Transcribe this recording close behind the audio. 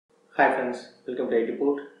Hi friends, welcome to IT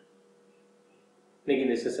Port. இன்னைக்கு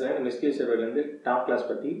இந்த செஷனில் நம்ம SQL Serverலேருந்து டாப் கிளாஸ்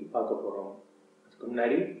பற்றி பார்க்க போகிறோம். அதுக்கு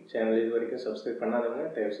முன்னாடி சேனல் இது வரைக்கும் சப்ஸ்கிரைப் பண்ணாதவங்க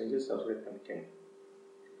தயவு செஞ்சு சப்ஸ்கிரைப் பண்ணிக்கோங்க.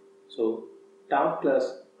 ஸோ டாப் கிளாஸ்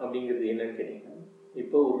அப்படிங்கிறது என்னன்னு கேட்டிங்கன்னா,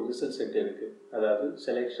 இப்போ ஒரு ரிசல்ட் செட் இருக்குது. அதாவது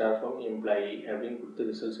செலக்ட் ஸ்டார் ஃப்ரம் எம்ப்ளாயி அப்படின்னு கொடுத்து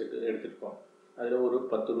ரிசல்ட் செட் எடுத்துருக்கோம். அதில் ஒரு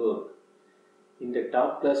 10 ரோ இருக்குது. இந்த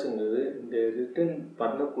டாப் கிளாஸுங்கிறது இந்த ரிட்டர்ன்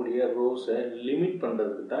பண்ணக்கூடிய ரோஸை லிமிட்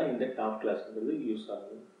பண்ணுறதுக்கு தான் இந்த டாப் கிளாஸுங்கிறது யூஸ்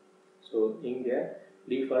ஆகுது. ஸோ இங்கே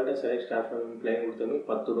டிஃபால்ட்டாக select star from employee கொடுத்தோமே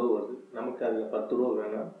 10 row வருது. நமக்கு அதில் 10 ரோ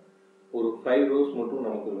வேணாம், ஒரு 5 ரோஸ் மட்டும்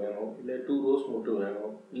நமக்கு வேணும், இல்லை 2 ரோஸ் மட்டும்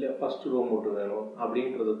வேணும், இல்லை ஃபஸ்ட் ரோ மட்டும் வேணும்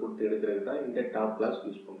அப்படின்றத கொடுத்து எடுக்கிறது தான் இந்த டாப் கிளாஸ்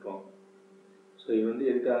யூஸ் பண்ணுறோம். ஸோ இது வந்து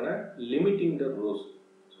எதுக்கான லிமிட்டிங் த ரோஸ்.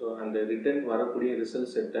 ஸோ அந்த ரிட்டர்ன் வரக்கூடிய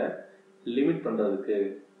ரிசல்ட் செட்டை லிமிட் பண்ணுறதுக்கு,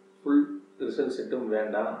 ஃபுல் ரிசல்ட் செட்டும்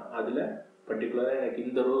வேண்டாம், அதில் பர்டிகுலராக எனக்கு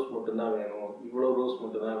இந்த ரோஸ் மட்டும்தான் வேணும், இவ்வளோ ரோஸ்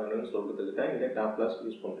மட்டும்தான் வேணும்னு சொல்கிறதுக்கு தான் இந்த டாப் கிளாஸ்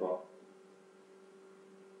யூஸ் பண்ணுறோம்.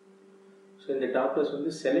 ஸோ இந்த டாப் கிளாஸ்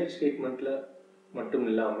வந்து செலக்ட் ஸ்டேட்மெண்ட்டில் மட்டும்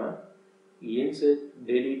இல்லாமல் இன்சர்ட்,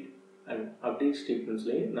 டெலிட் அண்ட் அப்டேட்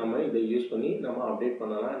ஸ்டேட்மெண்ட்ஸ்லேயும் நம்ம இதை யூஸ் பண்ணி நம்ம அப்டேட்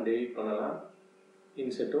பண்ணலாம், டெலிட் பண்ணலாம்,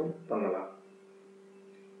 இன்சர்ட்டும் பண்ணலாம்.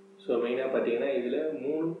 ஸோ மெயினாக பார்த்தீங்கன்னா இதில்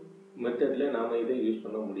 3 மெத்தடில் நாம் இதை யூஸ்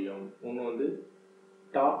பண்ண முடியும். ஒன்று வந்து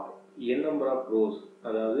top n number of rows,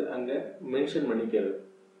 அதாவது அங்கே மென்ஷன் பண்ணிக்கிறது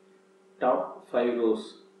டாப் 5 rows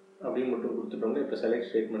அப்படின்னு மட்டும் கொடுத்துட்டோம்னா, இப்போ செலக்ட்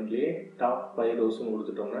ஸ்டேட்மெண்ட்லேயே டாப் 5 ரோஸ்ன்னு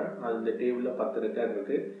கொடுத்துட்டோம்னா அந்த டேபிளில் 10 ரெக்கார்டு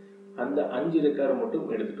இருக்குது, அந்த 5 ரெக்கார்டு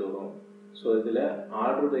மட்டும் எடுத்துகிட்டு வரும். ஸோ இதில்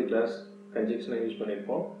ஆர்டர் பை கிளாஸ் கன்ஜெக்ஷனை யூஸ்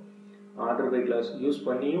பண்ணியிருப்போம். ஆர்டர் பை கிளாஸ் யூஸ்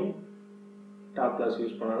பண்ணியும் டாப் கிளாஸ்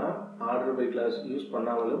யூஸ் பண்ணலாம், order by class use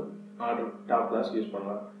பண்ணாமலும் top class use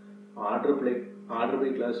பண்ணலாம். ஆர்டர்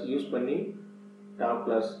பை கிளாஸ் யூஸ் பண்ணி டாப்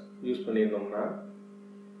கிளாஸ் யூஸ் பண்ணியிருந்தோம்னா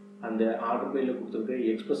அந்த ஆர்டர் பையில் கொடுத்துருக்க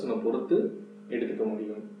எக்ஸ்பிரஷனை பொறுத்து எடுத்துக்க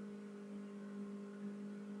முடியும்.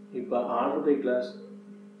 இப்போ ஆர்டர் பை கிளாஸ்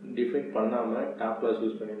டிஃபைன் பண்ணாமல் டாப் கிளாஸ்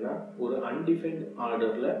யூஸ் பண்ணினா ஒரு அன்டிஃபைன்ட்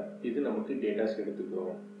ஆர்டரில் இது நமக்கு டேட்டாஸ்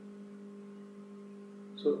எடுத்துக்கிறோம்.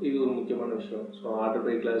 ஸோ இது ஒரு முக்கியமான விஷயம். So order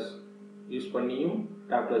by class use பண்ணியும்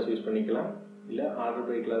டாப் கிளாஸ் யூஸ் பண்ணிக்கலாம், இல்லை ஆர்டர்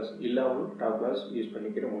பை கிளாஸ் இல்லாமலும் டாப் கிளாஸ் யூஸ்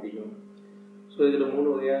பண்ணிக்கிற முடியும். ஸோ இதில் 3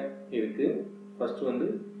 வகையாக இருக்குது. ஃபர்ஸ்ட் வந்து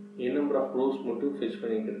n number of rows மட்டும் ஃபெச்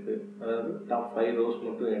பண்ணிக்கிறது, அதாவது டாப் 5 ரோஸ்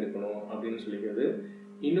மட்டும் எடுக்கணும் அப்படின்னு சொல்லிக்கிறது.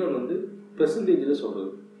 இன்னொன்று வந்து பெர்சன்டேஜில்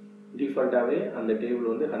சொல்கிறது. டிஃபால்ட்டாகவே அந்த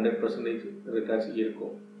டேபிள் வந்து 100% ரெக்கார்ட்ஸ்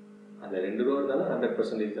இருக்கும். அந்த 2 ரோ இருந்தாலும்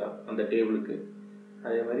 100% தான் அந்த டேபிளுக்கு.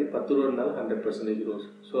 அதே மாதிரி 10 ரோ இருந்தாலும் 100% ரோஸ்.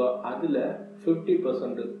 ஸோ அதில்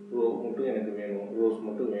 50% ரோ மட்டும் எனக்கு வேணும், ரோஸ்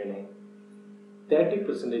மட்டும் வேணும்,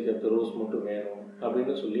 30% ஆஃப் த ரோஸ் மட்டும் வேணும்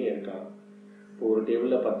அப்படின்னு சொல்லி எடுக்கலாம். இப்போ ஒரு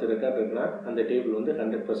டேபிளில் 10 ரெக்கார்ட் இருக்குன்னா அந்த டேபிள் வந்து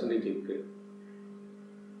 100% இருக்குது.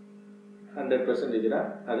 100%னா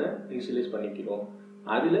அதை இனிஷியலைஸ் பண்ணிக்கிறோம்.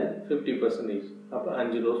 அதில் 50%, அப்போ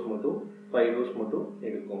 5 ரோஸ் மட்டும் 5 ரோஸ் மட்டும்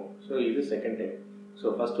எடுக்கும். ஸோ இது செகண்ட் டைப்.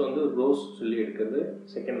 ஸோ ஃபஸ்ட்டு வந்து ரோஸ் சொல்லி எடுக்கிறது,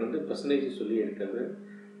 செகண்ட் வந்து பெர்சன்டேஜ் சொல்லி எடுக்கிறது,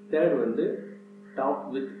 தேர்ட் வந்து டாப்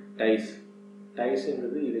வித் டைஸ்.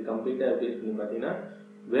 டைஸுங்கிறது இது கம்ப்ளீட்டாக பேஸ் பண்ணி பார்த்தீங்கன்னா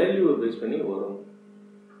வேல்யூவை பேஸ் பண்ணி வரும்.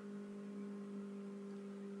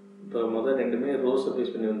 இப்போ முதல் ரெண்டுமே ரோஸை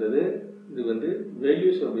பேஸ் பண்ணி வந்தது, இது வந்து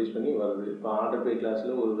வேல்யூஸை பேஸ் பண்ணி வருது. இப்போ ஆர்டர் பை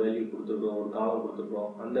கிளாஸில் ஒரு வேல்யூ கொடுத்துருக்கோம், ஒரு காலம்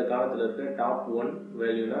கொடுத்துருக்கோம், அந்த காலத்தில் இருக்க டாப் 1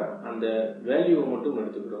 வேல்யூனா அந்த வேல்யூவை மட்டும்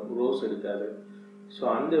எடுத்துக்கிறோம், ரோஸ் எடுக்காது. ஸோ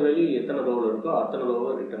அந்த வேல்யூ எத்தனை ரோவில் இருக்கோ அத்தனை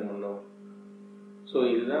ரோவை ரிட்டர்ன் பண்ணோம். ஸோ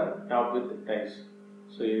இதுதான் டாப் வித் டைஸ்.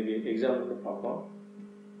 ஸோ இதுக்கு எக்ஸாம்பிள் பார்ப்போம்.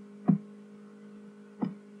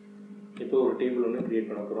 இப்போ ஒரு டேபிள் ஒன்று கிரியேட்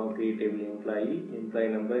பண்ண போகிறோம். Create table employee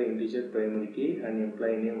number integer primary key and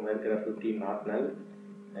employee name வேர்க்கரா 50 not நல்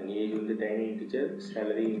அண்ட் ஏஜ் வந்து tiny integer,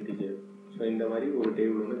 salary integer. So இந்த மாதிரி ஒரு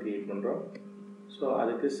டேபிள் ஒன்று கிரியேட் பண்ணுறோம். ஸோ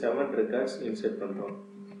அதுக்கு 7 ரெக்கார்ட்ஸ் இன்சர்ட் பண்ணுறோம்.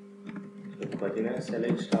 ஸோ இப்போ பார்த்தீங்கன்னா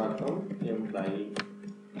செலக்ட் ஸ்டார் ஃப்ரம் எம்ப்ளாயி,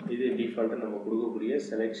 இது டிஃபால்ட்டாக நம்ம கொடுக்கக்கூடிய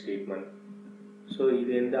செலக்ட் ஸ்டேட்மெண்ட். ஸோ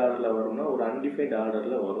இது எந்த ஆர்டரில் வரும்னா ஒரு அன்டிஃபைன்ட்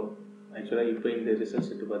ஆர்டரில் வரும். ஆக்சுவலாக இப்போ இந்த ரிசல்ட்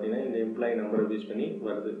செட்டு பார்த்தீங்கன்னா இந்த எம்ப்ளாயி நம்பரை பேஸ் பண்ணி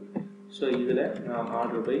வருது. ஸோ இதில் நான்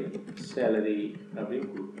ஆர்டர் பை சேலரி அப்படின்னு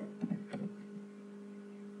கொடுப்பேன்.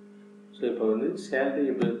 ஸோ இப்போ வந்து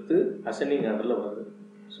சேலரியை பொறுத்து அசெண்டிங் ஆர்டரில் வருது.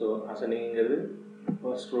 ஸோ அசெண்டிங்கிறது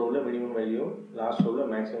ஃபர்ஸ்ட் ரோவில் மினிமம் வேல்யூவும் லாஸ்ட்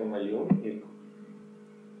ரோவில் மேக்ஸிமம் வேல்யூவும் இருக்கும்.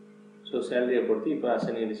 ஸோ சேலரியை பொறுத்து இப்போ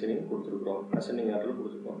அசெண்டிங் கொடுத்துருக்குறோம், அசெண்டிங் ஆர்டர்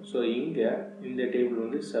கொடுத்துருக்கோம். ஸோ இங்கே இந்த டேபிள்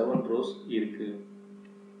வந்து 7 ரோஸ் இருக்குது.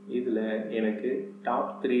 இதில் எனக்கு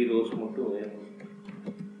டாப் 3 ரோஸ் மட்டும் வேணும்.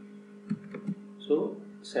 So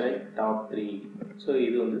select top 3. so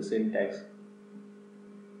இது வந்து syntax.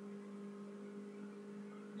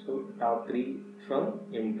 so top 3 from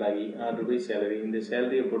employee order by salary. இந்த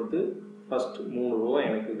சேலரியை பொறுத்து ஃபர்ஸ்ட் 3 ரோ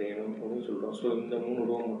எனக்கு வேணும் அப்படின்னு சொல்கிறோம். ஸோ இந்த 3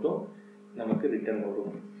 ரோ மட்டும் நமக்கு ரிட்டர்ன்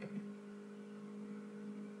வரும்.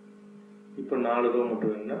 இப்போ 4 ரோ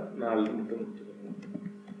மட்டும் வேணும்னா 4 மட்டும் கொடுத்துக்கணும்.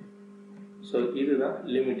 ஸோ இதுதான்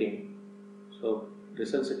லிமிட்டிங். ஸோ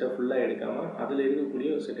ரிசல்ட் செட்டை ஃபுல்லாக எடுக்காமல் அதில் இருக்கக்கூடிய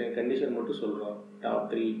ஒரு செட் கண்டிஷன் மட்டும் சொல்கிறோம். Top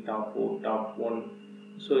 3, top 4, top 1.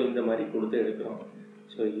 ஸோ இந்த மாதிரி கொடுத்து எடுக்கிறோம்.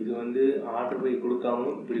 ஸோ இது வந்து ஆர்டர் பை கொடுக்காம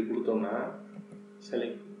இப்படி கொடுத்தோம்னா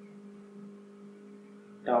செலக்ட்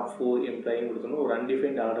டாப் 4 எம்ப்ளாயின்னு கொடுத்தோம்னா ஒரு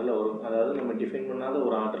அன்டிஃபைன்ட் ஆர்டரில் வரும். அதாவது நம்ம டிஃபைன் பண்ணாத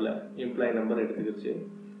ஒரு ஆர்டரில் எம்ப்ளாயி நம்பர் எடுத்துக்கிடுச்சு.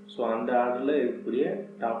 ஸோ அந்த ஆர்டரில் இருக்கக்கூடிய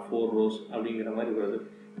டாப் 4 ரோஸ் அப்படிங்கிற மாதிரி வருது.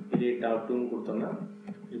 இதே டாப் 2ன்னு கொடுத்தோம்னா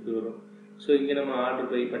இப்படி வரும். ஸோ இங்கே நம்ம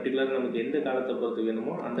ஆர்டர் பை பர்டிகுலராக நமக்கு எந்த காலத்தை பொறுத்து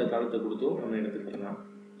வேணுமோ அந்த காலத்தை கொடுத்தும் நம்ம எடுத்துக்கலாம்.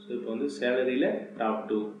 ஸோ இப்போ வந்து சேலரியில் டாப்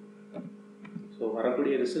 2. ஸோ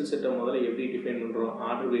வரக்கூடிய ரிசல்ட் செட்டை முதல்ல எப்படி டிஃபைன் பண்ணுறோம்,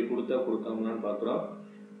 ஆர்டர் பை கொடுத்தா கொடுக்காமலான்னு பார்க்குறோம்.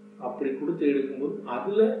 அப்படி கொடுத்து எடுக்கும்போது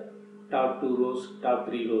அதில் டாப் 2 ரோஸ் டாப்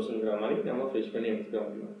 3 ரோஸுங்கிற மாதிரி நம்ம ஃபிஷ் பண்ணி எடுத்துக்க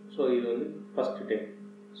முடியும். ஸோ இது வந்து ஃபஸ்ட் டைப்.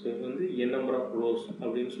 ஸோ இது வந்து என் நம்பர் ஆஃப் ரோஸ்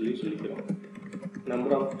அப்படின்னு சொல்லிக்கிறோம்.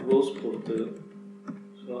 நம்பர் ஆஃப் ரோஸ் பொறுத்து.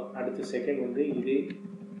 ஸோ அடுத்த செகண்ட் வந்து இதே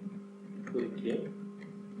குறிக்க.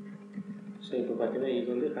 ஸோ இப்போ பார்த்தீங்கன்னா இது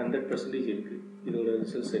வந்து 100% இருக்குது இதோட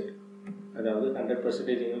ரிசல்ட் செட். அதாவது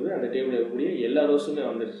 100% அந்த டேபிள் இருக்கக்கூடிய எல்லா ரோஸுமே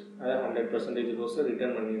வந்துருச்சு. அதாவது 100% ரோஸை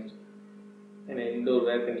ரிட்டர்ன் பண்ணிடுச்சு. ஏன்னா எந்த ஒரு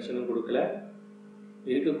வேர் கண்டிஷனும் கொடுக்கல.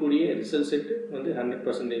 இருக்கக்கூடிய ரிசல்ட் செட் வந்து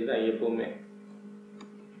 100% தான் எப்போவுமே.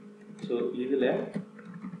 ஸோ இதில்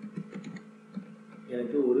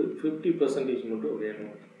எனக்கு ஒரு 50% மட்டும்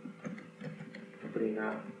வேணும் அப்படின்னா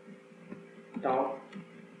டாப்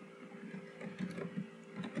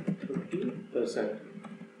 50%.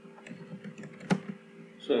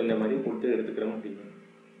 ஸோ இந்த மாதிரி கொடுத்து எடுத்துக்கிற முடியும்.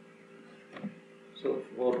 ஸோ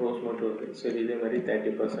 4 ரோஸ் மட்டும் இருக்குது. சரி இதே மாதிரி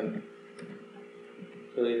 30%.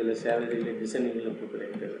 ஸோ இதில் சேலரியில் டிசைனிங்கில்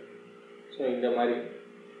கொடுக்குறேன். ஸோ இந்த மாதிரி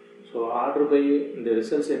ஸோ ஆர்டர் பை இந்த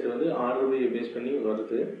ரிசல்ட் செட் வந்து ஆர்டர் பையை பேஸ் பண்ணி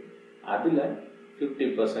வருது. அதில்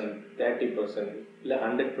 50%, 30% இல்லை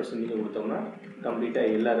 100% கொடுத்தோம்னா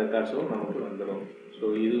கம்ப்ளீட்டாக எல்லா ரெக்கார்ட்ஸும் நமக்கு வந்துடும். ஸோ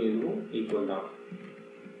இதுவும் ஈக்குவல் தான்.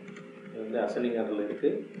 இது வந்து அசனிங் ஆர்டரில்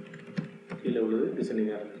இருக்குது, கீழே உள்ளது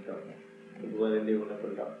டிசைனிங் ஆர்டர் இருக்காங்க. இப்போ ரெண்டையும் ஒன்று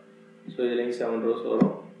பண்ணுறோம். ஸோ இதுலேயும் 7 ரோஸ்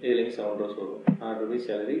வரும், இதுலேயும் 7 ரோஸ் வரும். Order by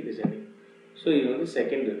salary designing. So இது வந்து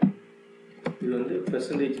செகண்டு. இது வந்து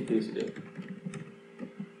பெர்சன்டேஜ் பேஸ்டு.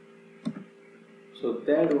 ஸோ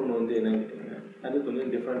தேர்ட் ஒன்று வந்து என்ன கேட்டீங்கன்னா அது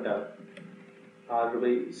கொஞ்சம் டிஃப்ரெண்ட்டாக ஆர்டர்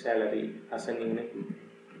பை சேலரி அசனிங்னு.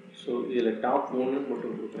 ஸோ இதில் டாப் 1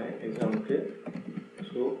 மட்டும் கொடுக்குறேன் எக்ஸாம்பிளுக்கு.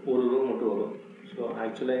 ஸோ ஒரு ரோ மட்டும் வரும். ஸோ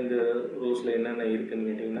ஆக்சுவலாக இந்த ரோஸில் என்னென்ன இருக்குதுன்னு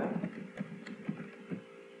கேட்டிங்கன்னா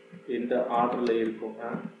எந்த ஆர்டரில்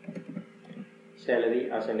இருக்கும்னா சேலரி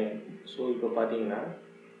அசனிங். ஸோ இப்போ பார்த்தீங்கன்னா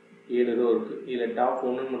 7 ரோ இருக்குது. இதில் டாப்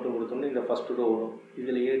 1 மட்டும் கொடுத்தோம்னா இந்த ஃபஸ்ட்டு ரோ வரும்.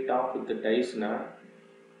 இதிலேயே top with டைஸ்னா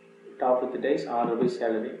top with dies order by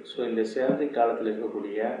salary. So இந்த சேலரி காலத்தில்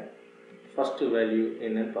இருக்கக்கூடிய ஃபஸ்ட்டு வேல்யூ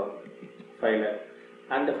என்னன்னு பார்க்கணும் 5 lakh.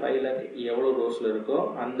 அந்த 5 lakh எவ்வளோ ரோஸில் இருக்கோ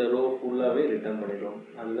அந்த ரோ ஃபுல்லாகவே ரிட்டர்ன் பண்ணிடும்.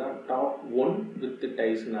 அதுதான் top 1 with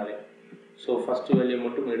டைஸ்னாலே. So first value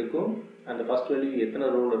மட்டும் எடுக்கும். அந்த ஃபஸ்ட் வேல்யூ எத்தனை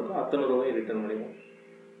ரோவில் இருக்கோ அத்தனை ரோவையும் ரிட்டர்ன் பண்ணிடும்.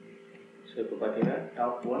 ஸோ இப்போ பார்த்தீங்கன்னா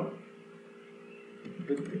டாப் 1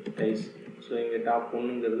 வித் டைஸ். ஸோ இங்கே டாப்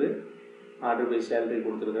 1ங்கிறது ஆர்டர் பை சேலரி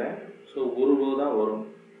கொடுத்துருக்குறேன். ஸோ ஒரு ரோ தான் வரும்.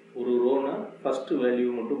 ஒரு ரோனா ஃபஸ்ட்டு வேல்யூ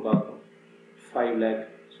மட்டும் பார்க்கும் 5 lakh.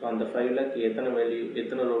 ஸோ அந்த 5 lakh எத்தனை வேல்யூ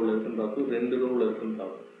எத்தனை ரோவில் இருக்குன்னு பார்க்கும், 2 ரோவில் இருக்குன்னு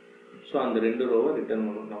பார்க்கும். ஸோ அந்த 2 ரோவை ரிட்டர்ன்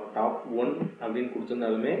பண்ணும். நம்ம டாப் 1 அப்படின்னு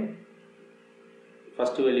கொடுத்துருந்தாலுமே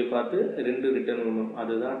ஃபஸ்ட்டு வேல்யூ பார்த்து 2 ரிட்டர்ன் பண்ணணும்.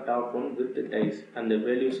 அதுதான் டாப் 1 வித் டைஸ். அந்த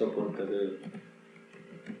வேல்யூஸை பொறுத்தது.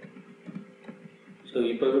 ஸோ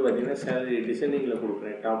இப்போவே பார்த்தீங்கன்னா சேலரி டிசைனிங்கில்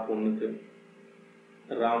கொடுக்குறேன். டாப் 1க்கு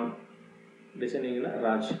ராம், டிசைனிங்னா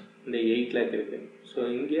ராஜ். இந்த 8 lakh இருக்குது. ஸோ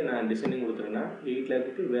இங்கே நான் டிசைனிங் கொடுத்துருக்கேன்னா 8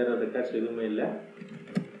 lakhக்கு வேறு ரெக்கார்ட்ஸ் எதுவுமே இல்லை.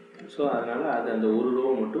 ஸோ அதனால் அது அந்த ஒரு ரோ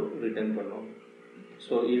மட்டும் ரிட்டர்ன் பண்ணும்.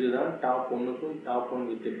 ஸோ இதுதான் டாப் 1க்கும் டாப் 1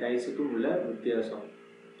 வித் டைஸுக்கும் உள்ள வித்தியாசம்.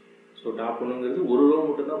 ஸோ டாப் 1ங்கிறது ஒரு ரோ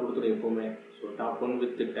மட்டும் தான் கொடுத்துரும் எப்போவுமே. ஸோ டாப் 1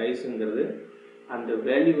 வித் டைஸுங்கிறது அந்த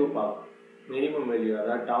வேல்யூவை பார்க்கும். மினிமம் வேல்யூ,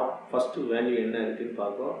 அதாவது டாப் ஃபஸ்ட்டு வேல்யூ என்ன இருக்குதுன்னு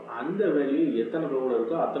பார்க்கும். அந்த வேல்யூ எத்தனை ரோவில்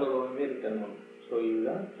இருக்கோ அத்தனை ரோவுமே ரிட்டர்ன் பண்ணும். ஸோ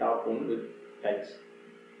இதுதான் டாப் 1 வித் டைஸ்.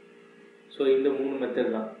 ஸோ இந்த 3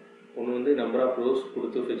 மெத்தட் தான். ஒன்று வந்து நம்பர் ஆஃப் ரோஸ்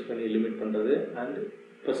கொடுத்து ஃபிக்ஸ் பண்ணி லிமிட் பண்ணுறது, அண்ட்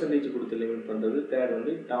பெர்சன்டேஜ் கொடுத்து லிமிட் பண்ணுறது. தேர்ட்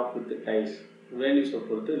வந்து டாப் வித் டைஸ் வேல்யூஸை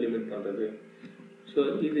பொறுத்து லிமிட் பண்ணுறது. ஸோ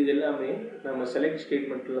இது எல்லாமே நம்ம செலக்ட்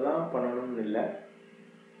ஸ்டேட்மெண்ட்டில் தான் பண்ணணும்னு இல்லை,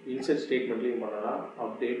 இன்சர்ட் ஸ்டேட்மெண்ட்லேயும் பண்ணலாம்,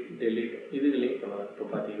 அப்டேட் டெலீட் இதுகளையும் பண்ணலாம். இப்போ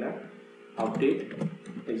பார்த்தீங்கன்னா அப்டேட்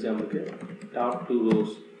எக்ஸாம்பிளுக்கு top 2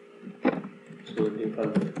 rose. So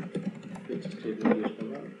default statement use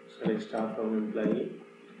பண்ணலாம். Select star from employee.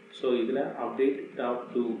 So இதில் update top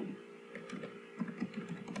 2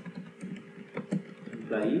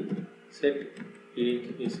 employee, set age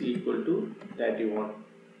is equal to 31.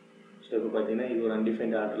 So இப்போ பார்த்தீங்கன்னா இது ஒரு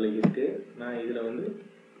undefined ஆர்டரில் இருக்குது. நான் இதில் வந்து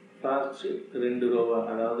ஃபர்ஸ்ட் 2 ரோவை,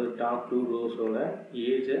 அதாவது டாப் 2 ரோஸோட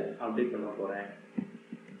ஏஜை அப்டேட் பண்ண போகிறேன்.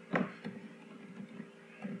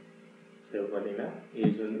 இப்போ பார்த்தீங்கன்னா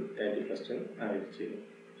ஏஜ் வந்து 31 ஆகிடுச்சு.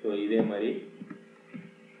 ஸோ இதே மாதிரி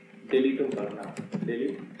டெலீட்டும் பண்ணலாம்.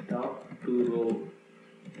 Delete top 2 row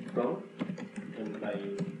from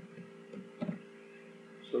employee.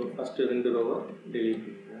 So first 2 ரோவை டெலீட்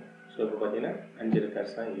பண்ணுவோம். ஸோ இப்போ பார்த்தீங்கன்னா 5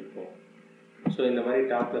 ரெக்கார்ட்ஸ் தான் இருக்கும். ஸோ இந்த மாதிரி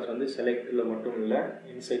டாப் கிளாஸ் வந்து செலக்டில் மட்டும் இல்லை,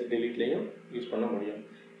 இன்செர்ட் டெலீட்லையும் யூஸ் பண்ண முடியும்.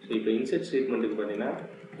 ஸோ இப்போ இன்செர்ட் ஸ்டேட்மெண்ட்டுக்கு பார்த்தீங்கன்னா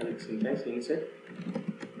அதுக்கு syntax insert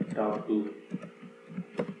top 2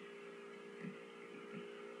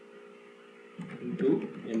 into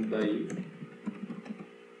employee.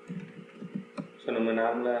 So நம்ம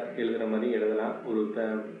நார்மலாக எழுதுகிற மாதிரி எழுதலாம். ஒரு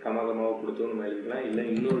கமாகமாக கொடுத்து நம்ம எழுதிக்கலாம், இல்லை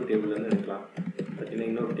இன்னொரு டேபிள்லேருந்து எடுக்கலாம். பார்த்தீங்கன்னா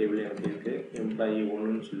இன்னொரு டேபிள் எனக்கு இருக்குது, எம்ப்ளாயி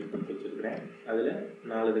 1ன்னு சொல்லி கொடுத்து வச்சுருக்கிறேன். அதில்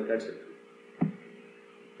 4 ரெக்கார்ட்ஸ் இருக்குது.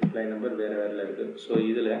 எம்ப்ளாயி நம்பர் வேறு வேறு இருக்குது. ஸோ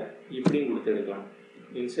இதில் இப்படியும் கொடுத்து எடுக்கலாம்.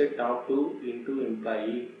 Insert top 2 into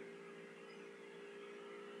employee.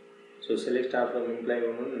 So select star from employee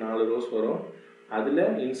 1 4 rose வரும். அதில்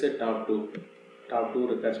இன்செர்ட் டாப் 2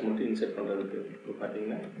 ரெக்கார்ட்ஸ் மட்டும் இன்செர்ட் பண்ணுறதுக்கு. இப்போ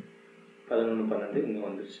பார்த்தீங்கன்னா 11 12 இங்கே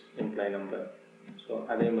வந்துடுச்சு எம்ப்ளாயி நம்பர். ஸோ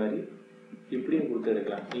அதே மாதிரி இப்படியும் கொடுத்து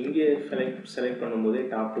எடுக்கலாம். இங்கே செலக்ட் பண்ணும்போதே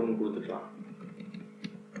டாப் 2ன்னு கொடுத்துக்கலாம்.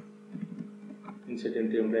 இன்செர்ட்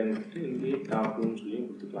இன்ட்டு எம்ப்ளாயி கொடுத்துட்டு இங்கே டாப் 2ன்னு சொல்லியும்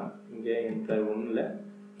கொடுத்துக்கலாம். இங்கே எம்ப்ளாயி 1ல்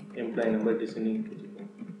எம்ப்ளாயி நம்பர் டிசைனிங்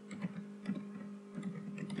கொடுத்துக்கலாம்.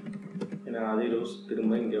 ஏன்னா அதே ரோஸ்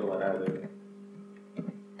திரும்ப இங்கே வராது.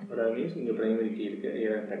 மீன்ஸ் இங்கே ப்ரைமரி கீ இருக்குது,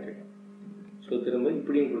 ஏதாவது கட்டுங்க. ஸோ திரும்ப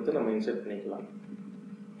இப்படியும் கொடுத்து நம்ம இன்செர்ட் பண்ணிக்கலாம்.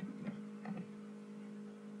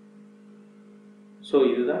 ஸோ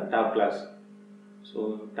இதுதான் top class. So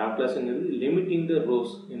top கிளாஸுங்கிறது limiting த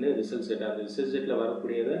ரோஸ் என்ன ரிசல்ட் செட். அந்த ரிசல்ட் செட்டில்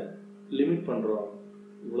வரக்கூடியதை லிமிட் பண்ணுறோம்.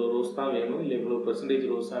 இவ்வளோ ரோஸ் தான் வேணும், இல்லை இவ்வளோ பெர்சன்டேஜ்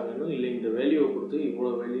ரோஸ் தான் வேணும், இல்லை இந்த வேல்யூவை கொடுத்து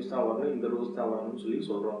இவ்வளோ வேல்யூஸ் தான் வரணும், இந்த ரோஸ் தான் வரணும்னு சொல்லி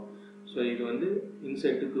சொல்கிறோம். ஸோ இது வந்து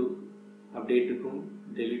இன்செர்ட்டுக்கு, அப்டேட்டுக்கும்,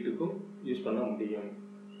 டெலீட்டுக்கும் யூஸ் பண்ண முடியும்.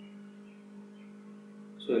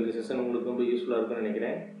 ஸோ இந்த செஷன் உங்களுக்கு ரொம்ப யூஸ்ஃபுல்லாக இருக்கும்னு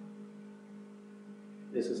நினைக்கிறேன்.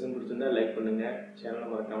 இந்த செஷன் பிடிச்சிருந்தால் லைக் பண்ணுங்கள், சேனலை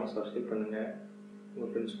மறக்காமல் சப்ஸ்கிரைப் பண்ணுங்கள்,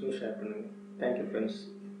 உங்கள் ஃப்ரெண்ட்ஸ்க்கும் ஷேர் பண்ணுங்கள். Thank you friends.